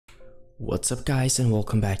What's up guys, and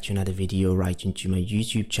welcome back to another video right into my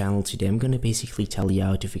YouTube channel. Today I'm gonna basically tell you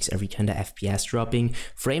how to fix every kind of FPS dropping,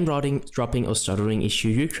 frame dropping or stuttering issue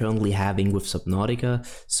you're currently having with Subnautica.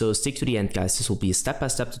 So stick to the end guys, this will be a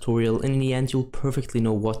step-by-step tutorial, and in the end you'll perfectly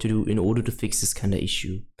know what to do in order to fix this kind of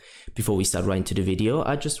issue. Before we start right into the video,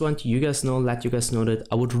 I just want to let you guys know that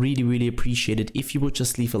I would really appreciate it if you would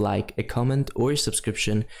just leave a like, a comment or a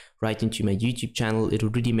subscription right into my YouTube channel. It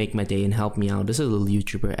would really make my day and help me out as a little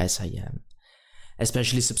YouTuber as I am.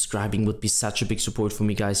 Especially subscribing would be such a big support for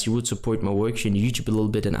me guys. You would support my work here on YouTube a little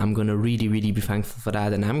bit, and I'm gonna really be thankful for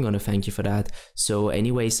that, and I'm gonna thank you for that. So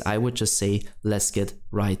anyways, I would just say let's get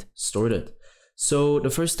right started. So the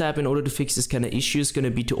first step in order to fix this kind of issue is going to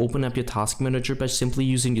be to open up your task manager by simply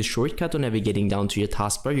using the shortcut or navigating down to your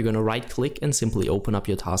taskbar. You're going to right click and simply open up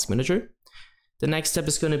your task manager. The next step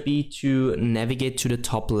is going to be to navigate to the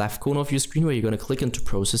top left corner of your screen where you're going to click into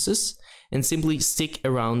processes and simply stick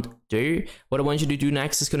around there. What I want you to do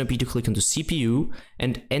next is going to be to click onto CPU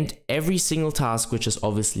and end every single task, which has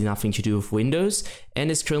obviously nothing to do with Windows and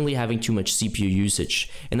is currently having too much CPU usage.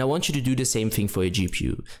 And I want you to do the same thing for your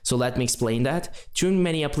GPU. So let me explain that. Too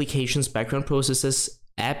many applications, background processes,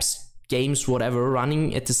 apps, games, whatever,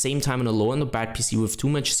 running at the same time on a low end or bad PC with too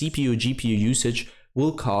much CPU or GPU usage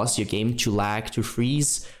will cause your game to lag, to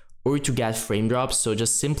freeze, or to get frame drops. So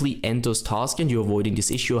just simply end those tasks and you're avoiding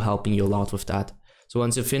this issue, helping you a lot with that. So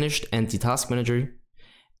once you're finished, end the task manager.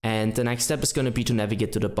 And the next step is going to be to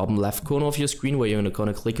navigate to the bottom left corner of your screen where you're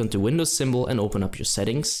going to click on the Windows symbol and open up your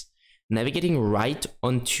settings. Navigating right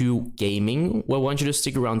onto gaming, where I want you to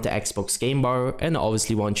stick around the Xbox game bar, and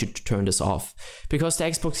obviously want you to turn this off because the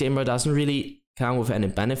Xbox game bar doesn't really come with any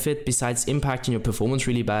benefit besides impacting your performance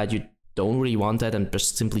really bad. You don't really want that, and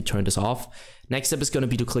just simply turn this off. Next step is going to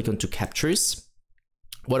be to click onto captures.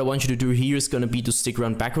 What I want you to do here is going to be to stick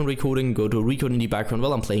around background recording, go to record in the background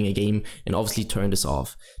while I'm playing a game, and obviously turn this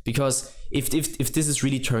off. Because if this is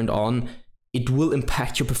really turned on, it will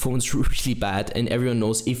impact your performance really bad, and everyone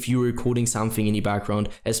knows if you're recording something in the background,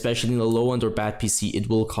 especially in a low end or bad PC, it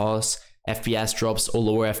will cause FPS drops or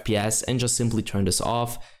lower FPS, and just simply turn this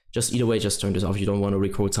off. Just either way, just turn this off. You don't want to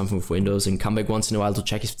record something with Windows and come back once in a while to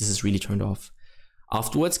check if this is really turned off.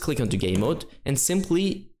 Afterwards, click onto game mode, and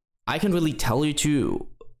simply, I can really tell you to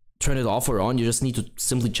turn it off or on. You just need to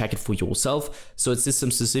simply check it for yourself. So it's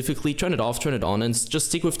system specifically, turn it off, turn it on, and just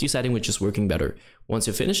stick with the setting which is working better. Once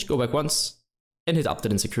you're finished, go back once and hit update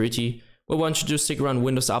and security. Well, once you just stick around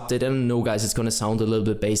Windows Update, and no guys, it's gonna sound a little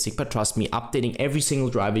bit basic, but trust me, updating every single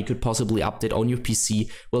driver you could possibly update on your PC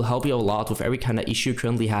will help you a lot with every kind of issue you're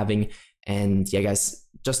currently having. And yeah guys,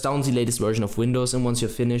 just download the latest version of Windows, and once you're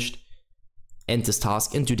finished, end this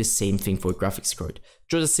task and do the same thing for a graphics card.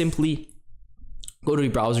 Just simply go to the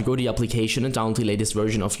browser, go to the application, and download the latest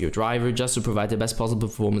version of your driver just to provide the best possible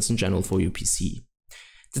performance in general for your PC.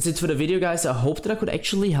 That's it for the video guys. I hope that I could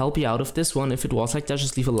actually help you out of this one. If it was like that,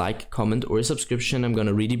 just leave a like, comment or a subscription. I'm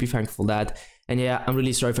gonna really be thankful for that. And yeah, I'm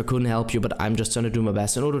really sorry if I couldn't help you, but I'm just trying to do my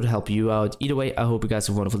best in order to help you out. Either way, I hope you guys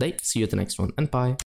have a wonderful day. See you at the next one, and bye.